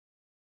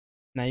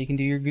Now you can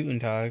do your Guten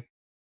Tag.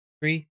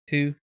 3,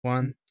 2,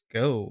 1,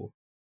 go.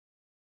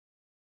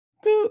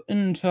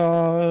 Guten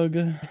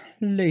Tag,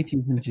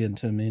 ladies and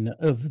gentlemen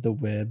of the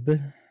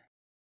web.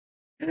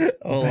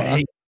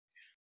 Hola.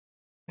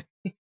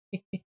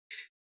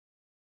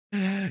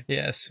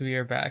 Yes, we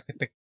are back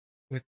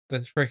with the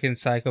freaking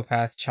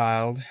psychopath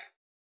child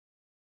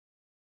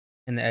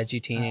and the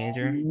edgy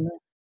teenager.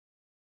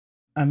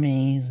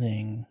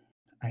 Amazing.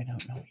 I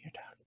don't know what you're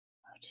talking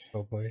about.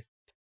 Oh boy.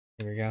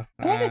 Here we go.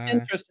 I think it's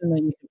interesting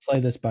that you can play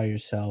this by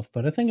yourself,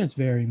 but I think it's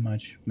very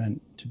much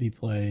meant to be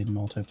played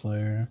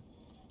multiplayer.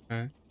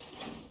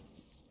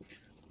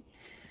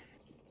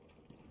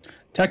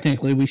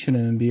 Technically, we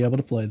shouldn't even be able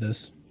to play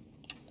this.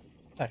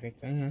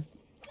 Technically, yeah.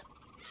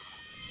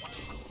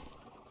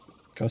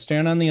 Go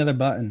stand on the other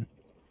button.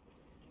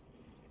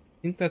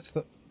 I think that's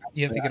the...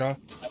 You have to get off.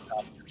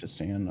 To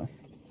stand.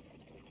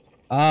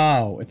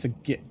 Oh, it's a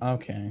get.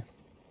 Okay.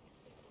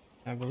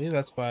 I believe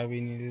that's why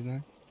we needed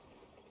that.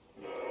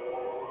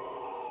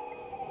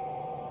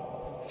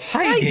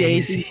 Hi,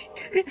 Daisy.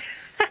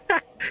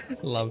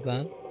 Love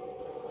that.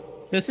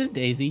 This is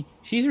Daisy.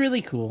 She's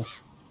really cool.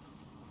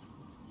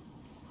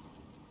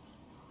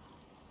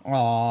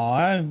 Aw,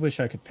 I wish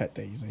I could pet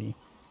Daisy.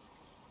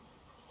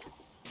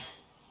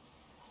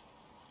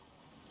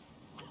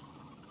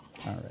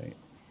 All right.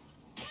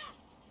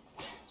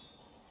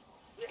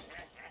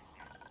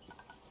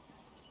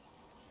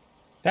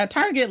 That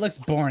target looks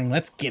boring.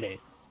 Let's get it.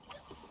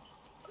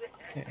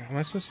 Yeah, am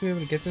I supposed to be able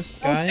to get this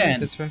guy? Okay.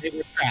 This one?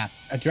 Trap.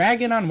 A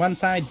dragon on one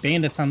side,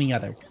 bandits on the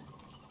other.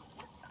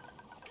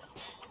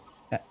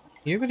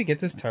 You able to get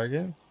this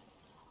target?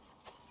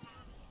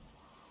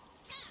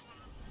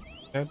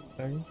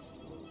 Target?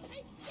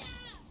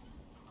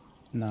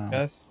 No.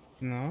 Yes.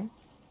 No.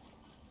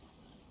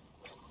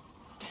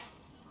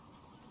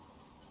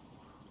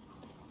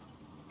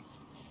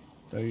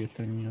 Throw your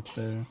thing up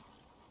there.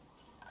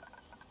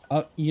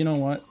 Oh, you know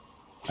what?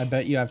 I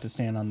bet you have to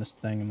stand on this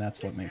thing, and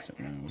that's what makes it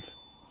move.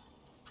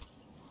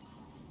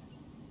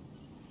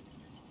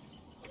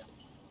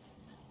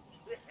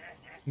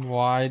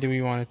 Why do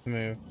we want it to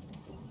move?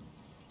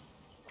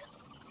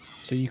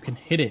 So you can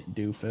hit it,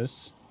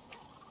 doofus.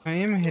 I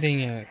am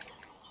hitting it.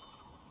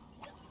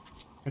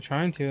 I'm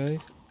trying to, at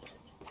least.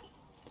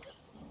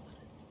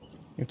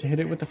 You have to hit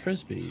it with the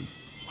frisbee.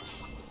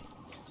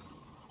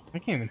 I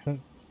can't even hit.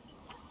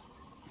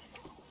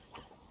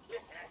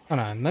 Hold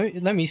on,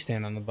 let me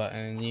stand on the button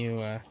and you,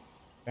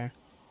 okay.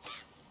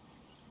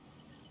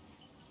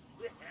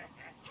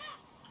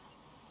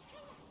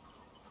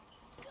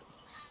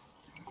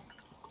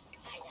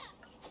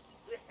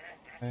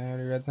 I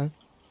already read that.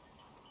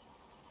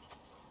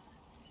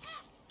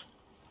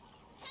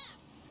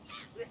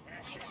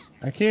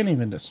 I can't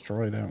even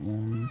destroy that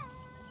one.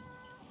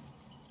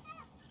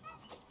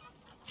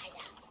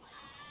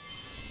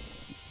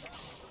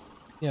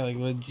 Yeah, like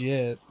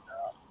legit.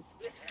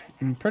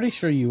 I'm pretty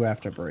sure you have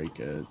to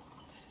break it.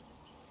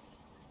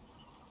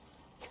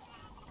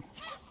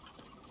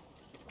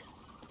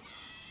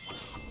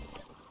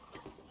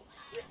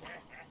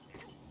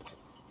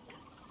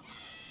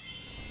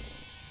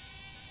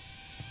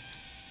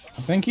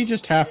 I think you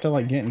just have to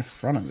like get in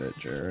front of it,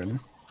 Jared.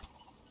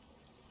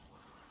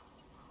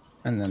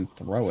 And then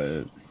throw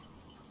it.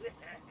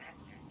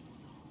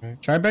 Okay.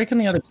 Try breaking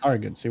the other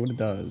target, see what it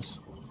does.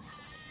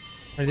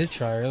 I did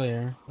try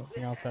earlier. I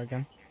think I'll try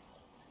again.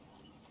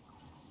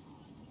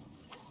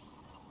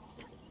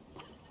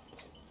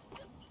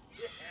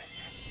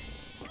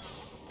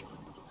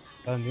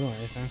 Doesn't do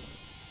anything.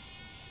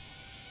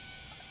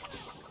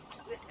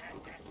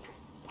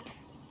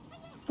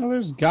 Well,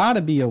 there's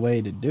gotta be a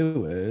way to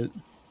do it.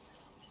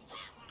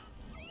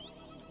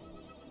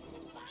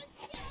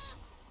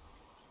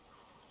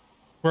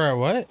 Bro,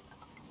 what?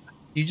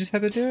 You just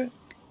had to do it?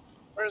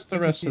 Where's the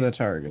rest of the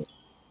target?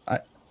 I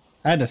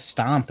had to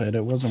stomp it.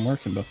 It wasn't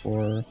working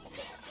before.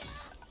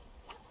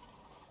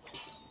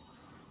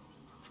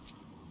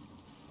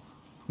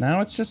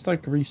 Now it's just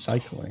like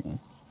recycling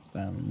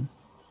them.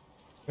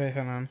 Wait,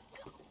 hold on.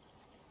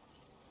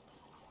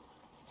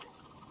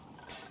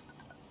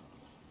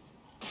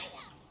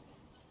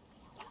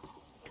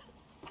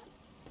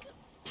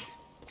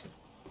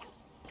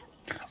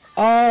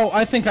 Oh,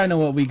 I think I know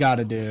what we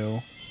gotta do.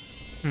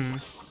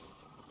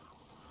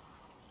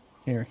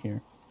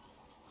 Here.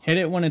 Hit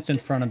it when it's in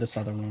front of this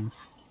other one.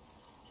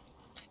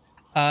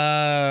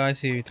 I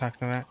see what you're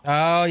talking about.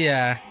 Oh,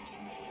 yeah.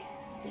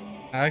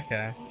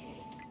 Okay.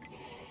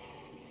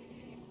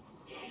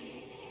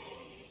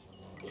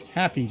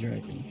 Happy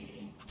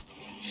dragon.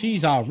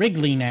 She's all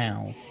wriggly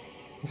now.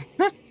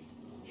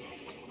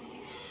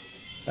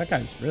 That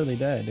guy's really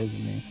dead,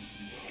 isn't he?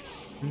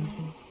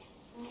 Mm-hmm.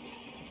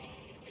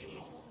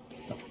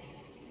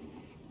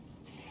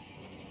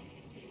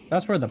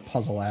 That's where the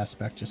puzzle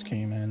aspect just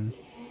came in.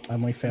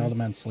 And we failed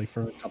immensely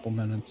for a couple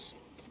minutes.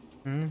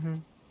 Mm-hmm.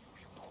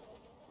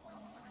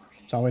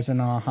 It's always an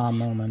aha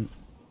moment.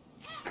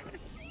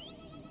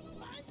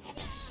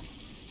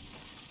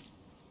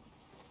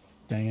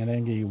 Dang it, I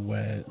didn't get you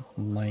wet.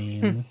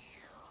 Lame.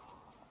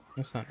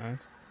 That's not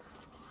nice.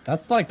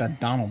 That's like the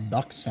Donald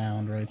Duck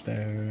sound right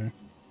there.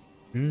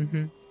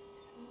 Mm-hmm.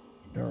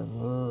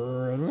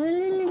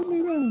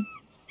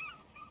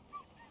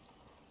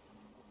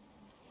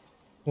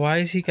 Why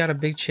has he got a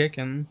big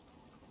chicken?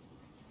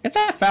 It's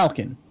a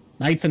falcon.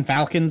 Knights and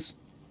falcons.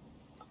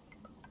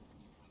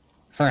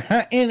 For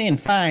hunting and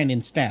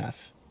finding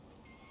stuff.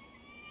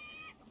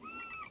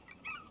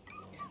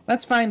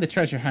 Let's find the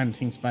treasure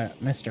hunting spot,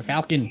 Mr.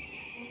 Falcon.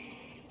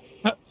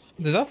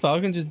 Did that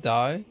falcon just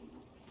die?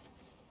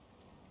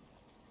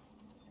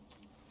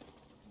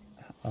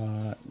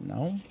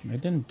 No,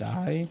 it didn't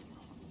die.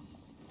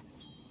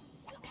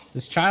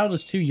 This child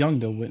is too young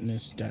to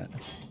witness death.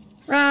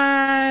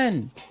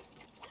 Run!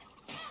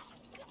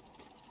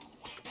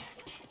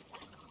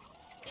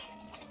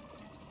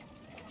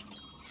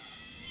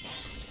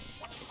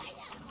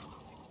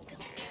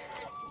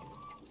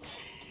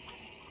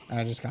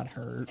 I just got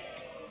hurt.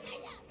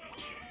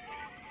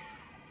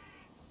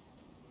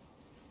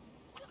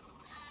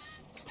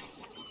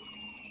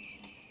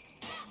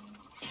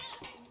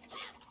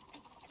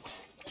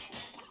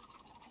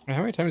 How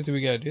many times do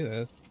we gotta do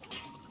this?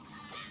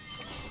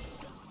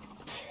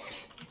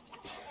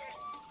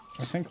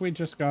 I think we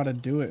just gotta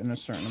do it in a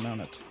certain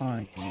amount of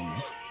time.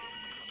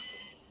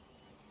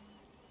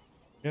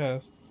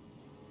 Yes.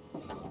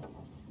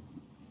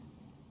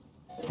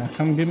 Now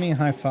come give me a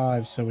high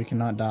five so we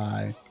cannot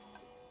die.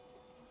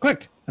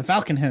 Quick! The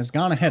falcon has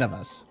gone ahead of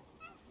us.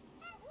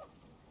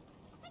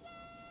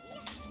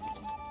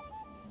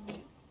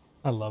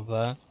 I love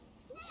that.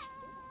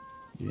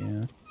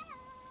 Yeah.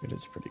 It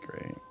is pretty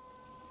great.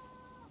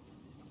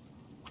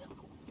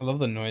 I love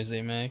the noise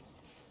they make.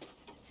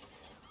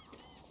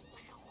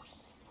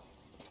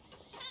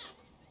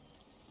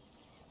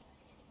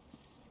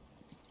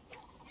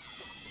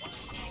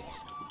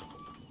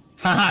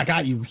 Haha,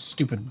 got you,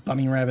 stupid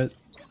bunny rabbit.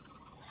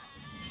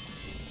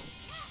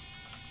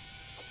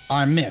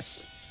 I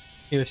missed.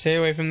 Here, stay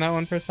away from that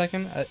one for a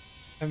second. I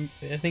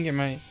think it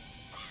might.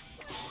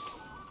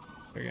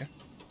 There we go.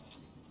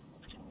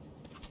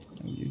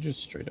 You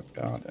just straight up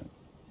got it.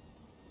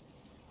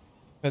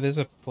 But there's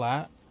a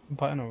flat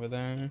button over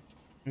there.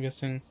 I'm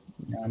guessing.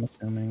 Yeah, I'm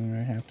assuming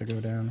I have to go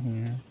down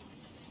here.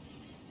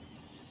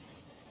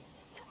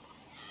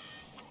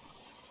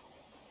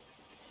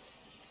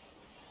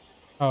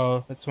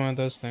 Oh, it's one of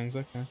those things.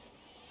 Okay.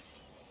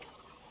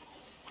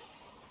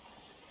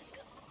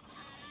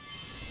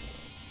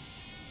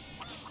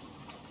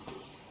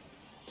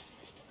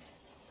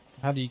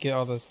 How do you get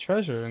all this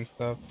treasure and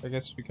stuff? I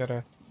guess we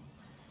gotta.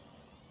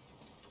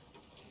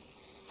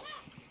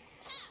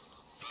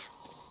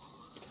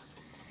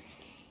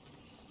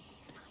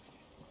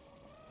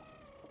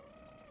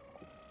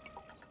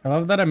 I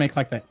love that I make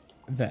like that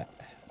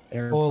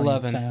airplane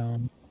 11.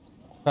 sound.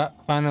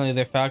 Finally,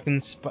 the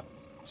falcons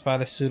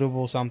spot a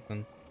suitable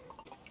something.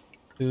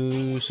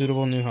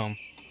 Suitable new home.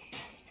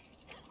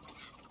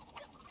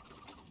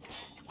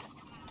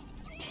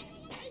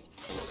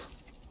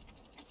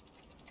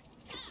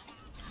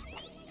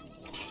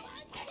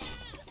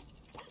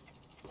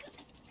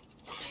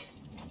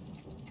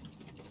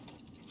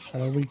 How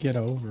do we get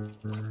over?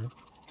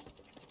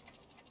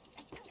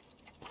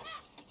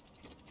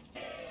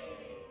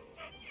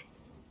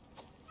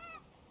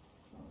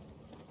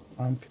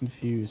 I'm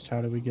confused.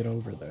 How do we get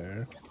over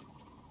there?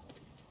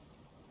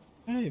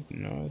 I have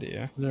no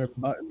idea. Is there a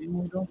button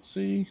we don't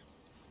see?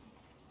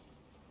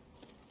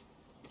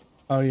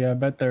 Oh yeah, I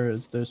bet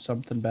there's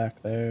something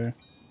back there.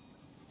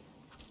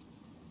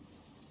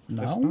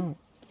 Guess No?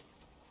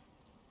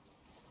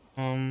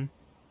 not.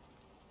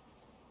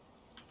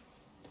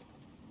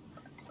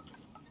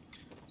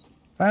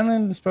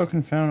 Finally, the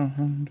spoken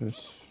found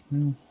this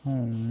new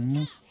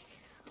home.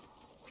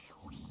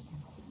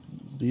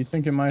 Do you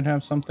think it might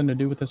have something to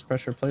do with this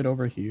pressure plate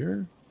over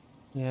here?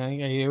 Yeah, are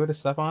you able to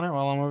step on it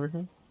while I'm over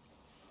here?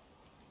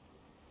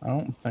 I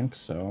don't think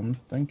so. I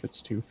think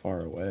it's too far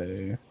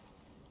away.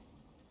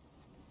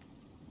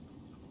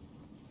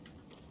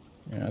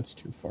 Yeah, it's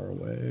too far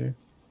away.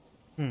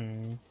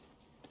 Hmm.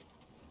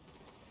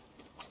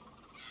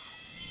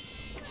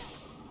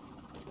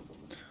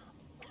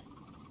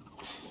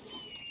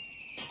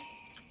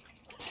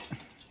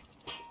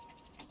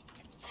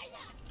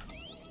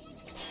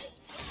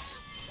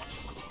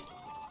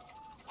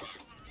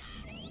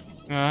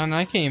 And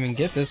I can't even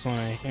get this one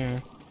right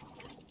here.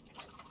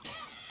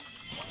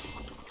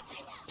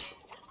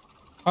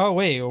 Oh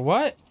wait,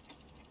 what?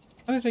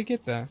 How did I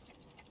get that?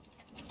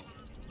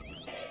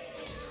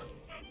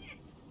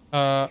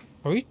 Are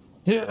we?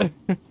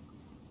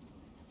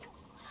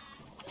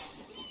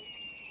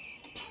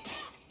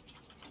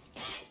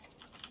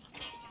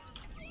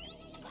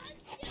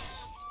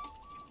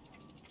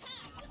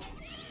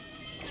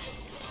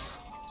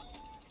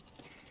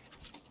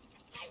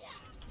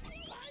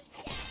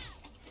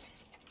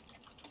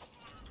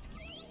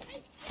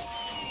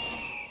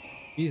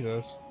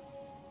 Jesus.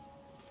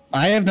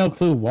 I have no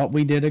clue what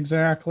we did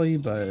exactly,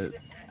 but...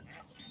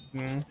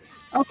 Yeah.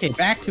 Okay,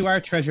 back to our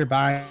treasure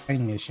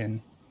buying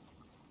mission.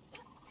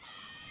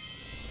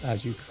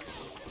 As you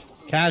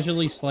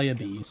casually slay a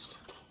beast.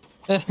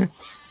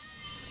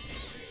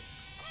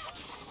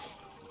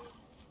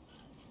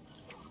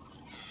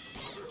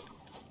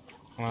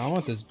 Oh, I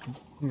want this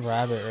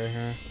rabbit right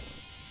here.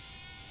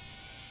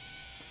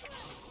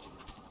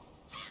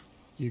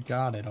 You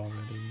got it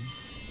already.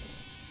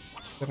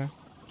 Did I?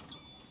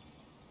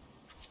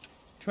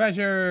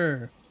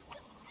 Treasure!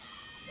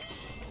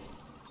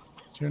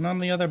 Turn on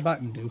the other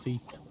button, Doofy.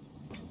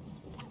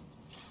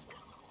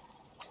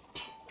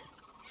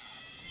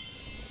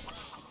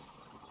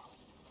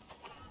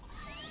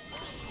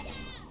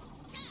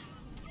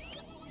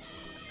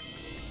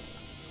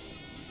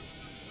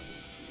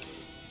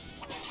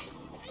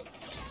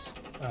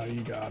 Oh,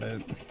 you got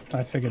it.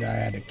 I figured I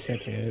had to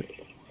kick it.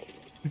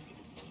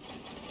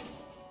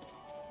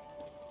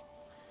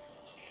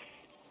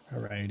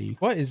 Alrighty.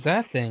 What is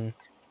that thing?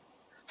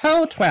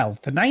 Ho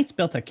 12. The knights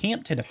built a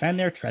camp to defend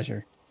their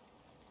treasure.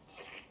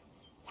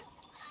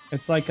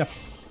 It's like a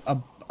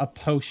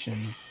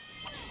potion.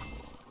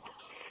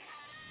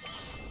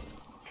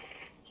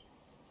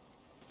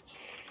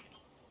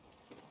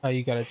 Oh,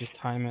 you gotta just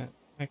time it.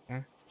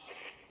 Okay.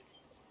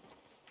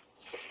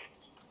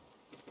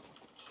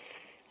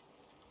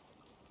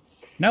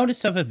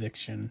 Notice of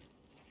eviction.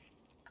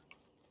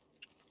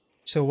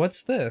 So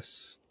what's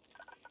this?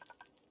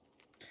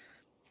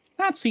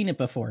 Not seen it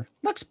before.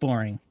 Looks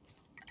boring.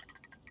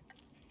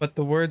 But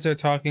the words are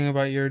talking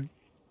about you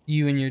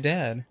and your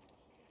dad.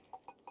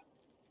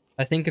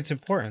 I think it's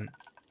important.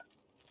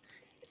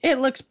 It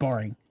looks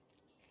boring.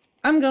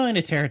 I'm going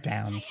to tear it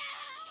down.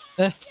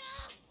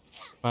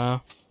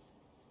 Wow.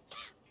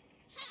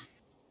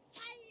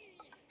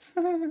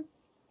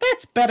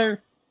 That's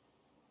better.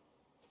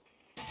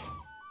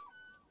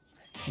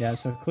 Yeah,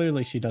 so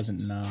clearly she doesn't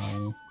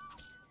know.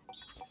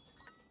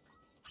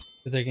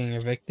 That they're getting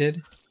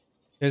evicted.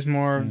 There's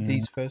more of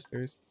these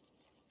posters.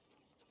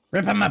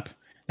 Rip them up.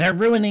 They're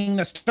ruining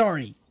the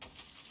story.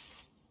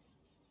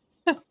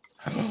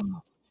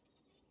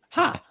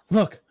 Ha!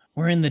 Look,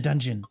 we're in the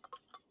dungeon.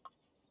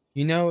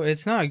 You know,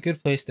 it's not a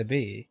good place to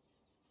be.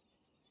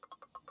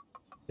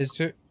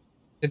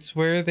 It's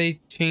where they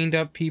chained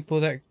up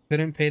people that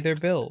couldn't pay their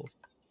bills.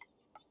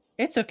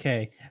 It's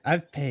okay.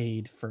 I've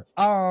paid for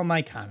all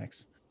my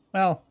comics.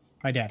 Well,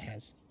 my dad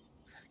has.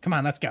 Come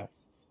on, let's go.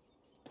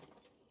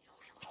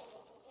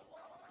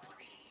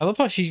 I love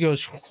how she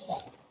goes.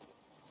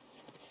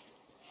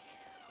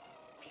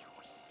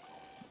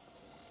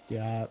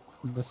 Yeah,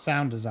 the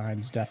sound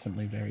design's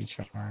definitely very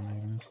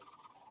charming.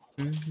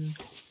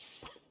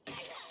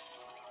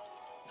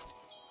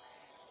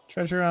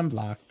 Treasure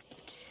unblocked.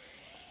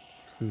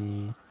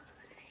 Ooh.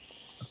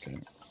 Okay.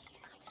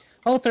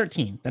 Hole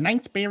 13. The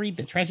knights buried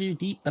the treasure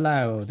deep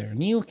below their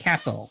new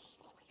castle.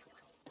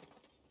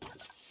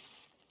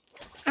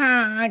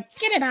 Ah,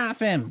 get it off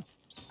him!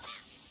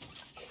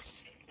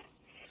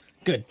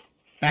 Good.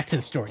 Back to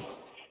the story.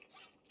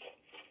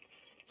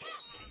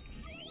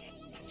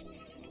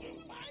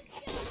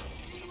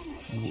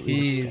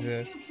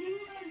 Jesus.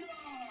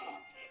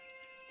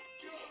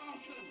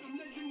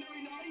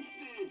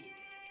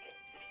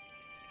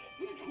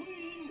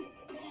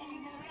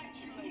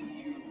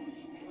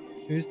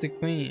 Who's the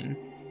queen?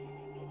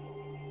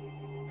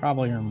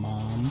 Probably her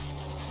mom.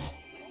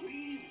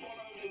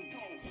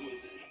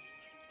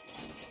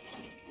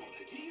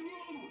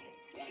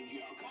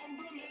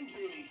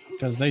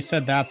 Because they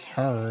said that's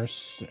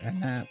hers,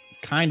 and that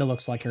kind of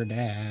looks like her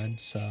dad,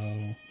 so...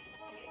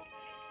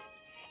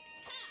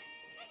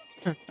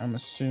 I'm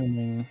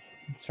assuming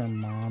it's her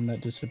mom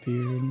that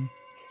disappeared.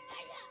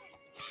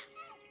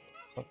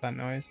 What's that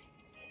noise?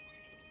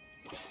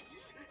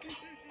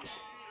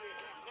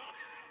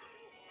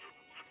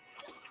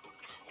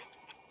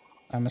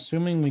 I'm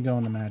assuming we go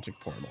in the magic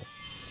portal.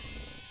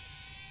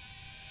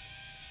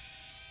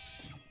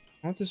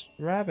 I want this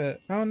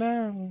rabbit. Oh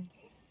no.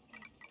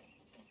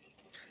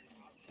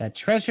 The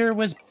treasure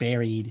was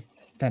buried.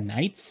 The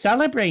knights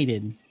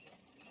celebrated.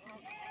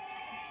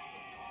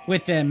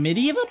 With a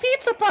medieval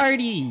pizza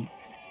party.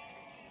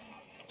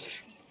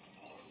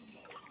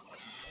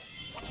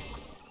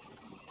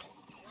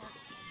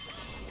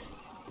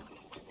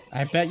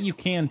 I bet you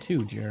can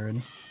too,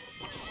 Jared.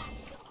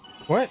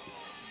 What?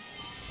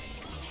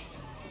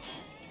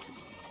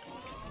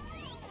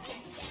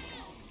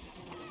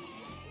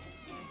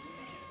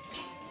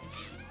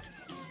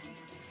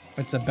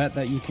 It's a bet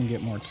that you can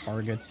get more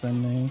targets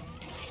than me.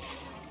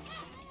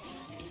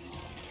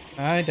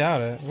 I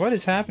doubt it. What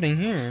is happening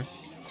here?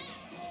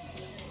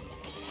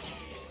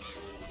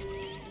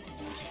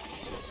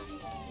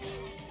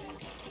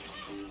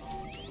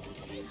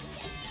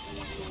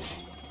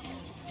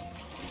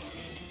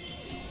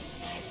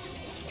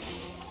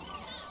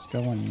 It's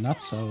going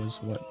nutso is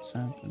what's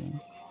happening.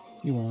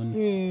 You won.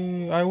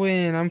 Ooh, I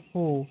win. I'm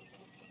full.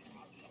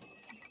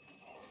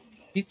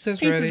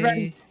 Pizza's ready.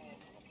 Ready.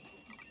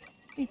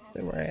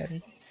 Pizza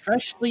ready.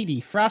 Freshly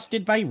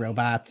defrosted by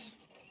robots.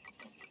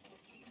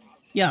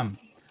 Yum.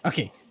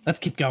 Okay, let's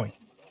keep going.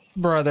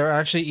 Bro, they're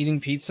actually eating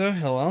pizza?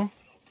 Hello?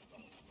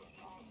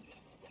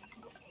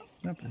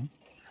 Okay.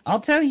 I'll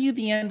tell you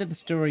the end of the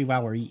story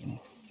while we're eating.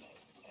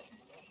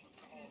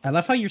 I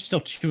love how you're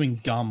still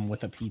chewing gum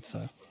with a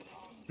pizza.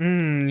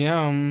 Mmm,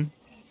 yum.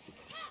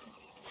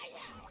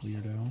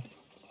 Weirdo.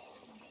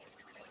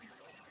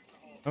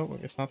 Oh,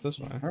 it's not this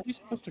way. Where are we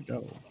supposed to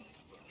go?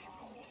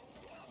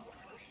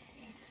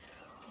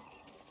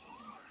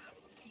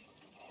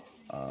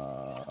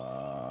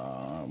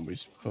 We're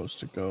supposed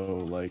to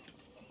go like.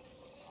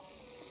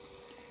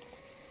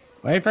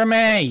 Wait for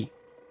me!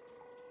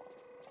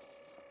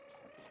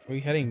 Are we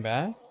heading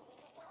back?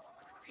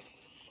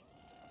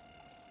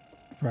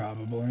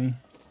 Probably.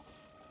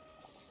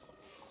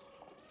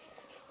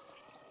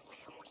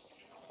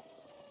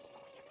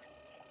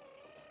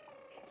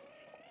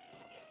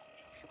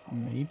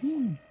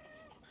 Maybe?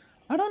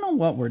 I don't know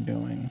what we're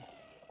doing.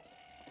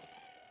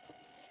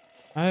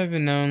 I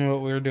haven't known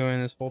what we were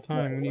doing this whole time.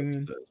 What do you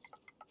mean? This?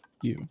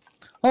 You.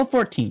 Hole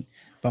 14.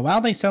 But while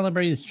they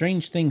celebrated,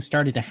 strange things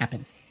started to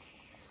happen.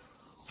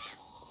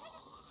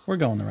 We're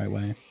going the right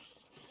way.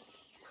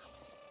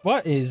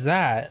 What is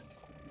that?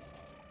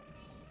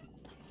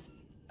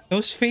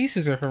 Those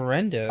faces are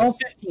horrendous. Hole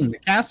 15. The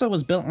castle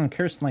was built on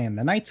cursed land.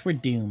 The knights were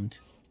doomed.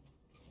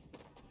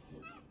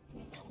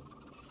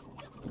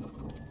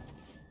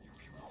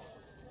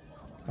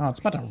 Oh, it's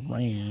about to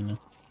rain.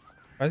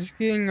 Why is it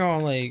getting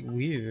all, like,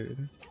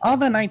 weird? All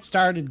the knights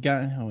started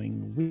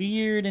going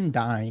weird and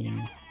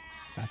dying.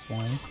 That's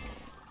why.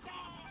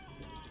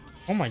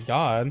 Oh my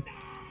god.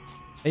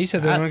 You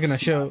said they weren't gonna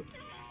show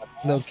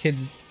little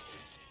kids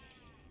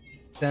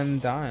them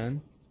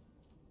dying.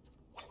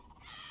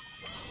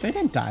 They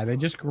didn't die, they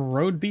just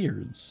growed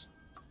beards.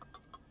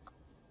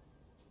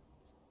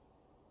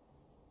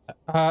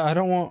 I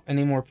don't want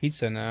any more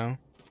pizza now.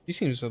 He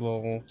seems a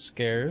little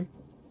scared.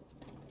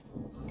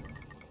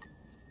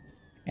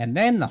 And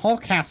then the whole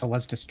castle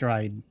was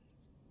destroyed.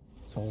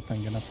 This whole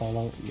thing gonna fall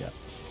out? Yeah.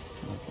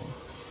 Okay.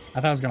 I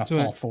thought it was gonna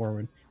fall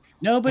forward.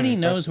 Nobody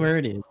knows where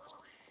it is.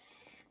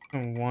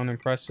 One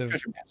impressive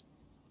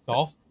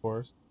golf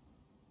course.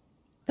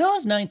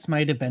 Those knights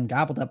might have been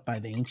gobbled up by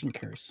the ancient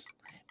curse,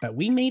 but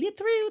we made it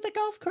through the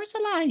golf course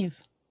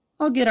alive.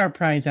 I'll get our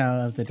prize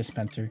out of the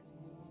dispenser.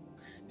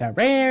 The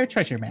rare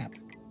treasure map.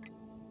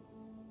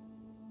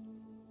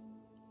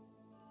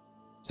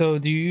 So,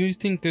 do you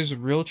think there's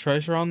real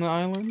treasure on the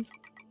island?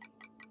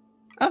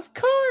 Of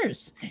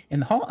course!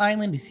 And the whole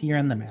island is here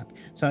on the map,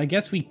 so I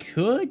guess we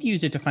could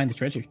use it to find the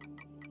treasure.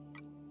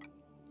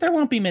 There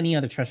won't be many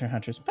other treasure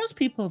hunters. Most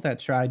people that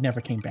tried never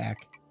came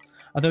back.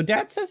 Although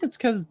Dad says it's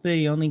because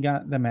they only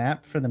got the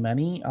map for the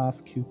money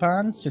off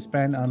coupons to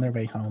spend on their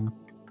way home.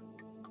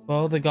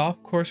 Well, the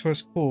golf course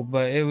was cool,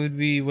 but it would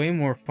be way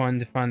more fun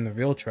to find the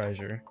real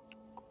treasure.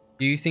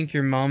 Do you think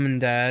your mom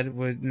and dad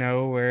would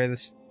know where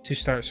to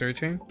start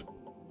searching?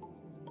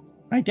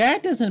 My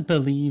dad doesn't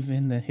believe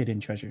in the hidden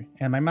treasure,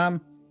 and my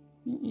mom,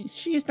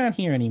 she's not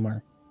here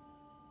anymore.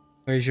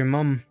 Where's your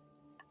mom?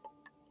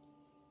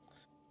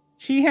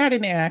 She had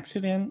an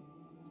accident.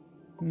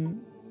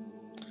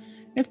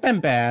 It's been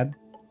bad.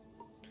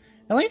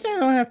 At least I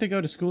don't have to go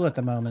to school at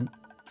the moment.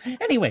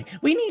 Anyway,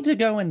 we need to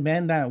go and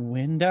mend that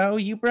window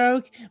you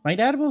broke. My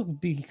dad will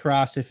be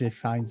cross if he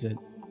finds it.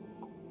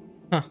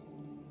 Huh.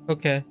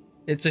 Okay.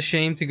 It's a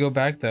shame to go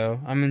back, though.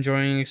 I'm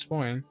enjoying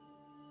exploring.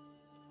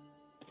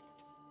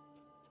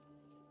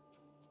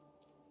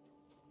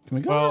 Can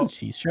we go on the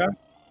cheese truck?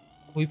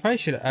 We probably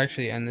should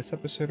actually end this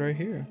episode right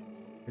here.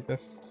 I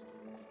guess.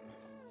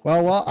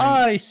 Well, while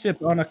I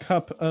sip on a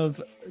cup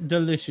of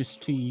delicious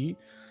tea,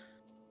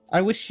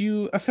 I wish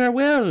you a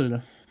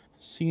farewell.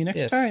 See you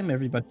next time,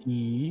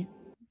 everybody.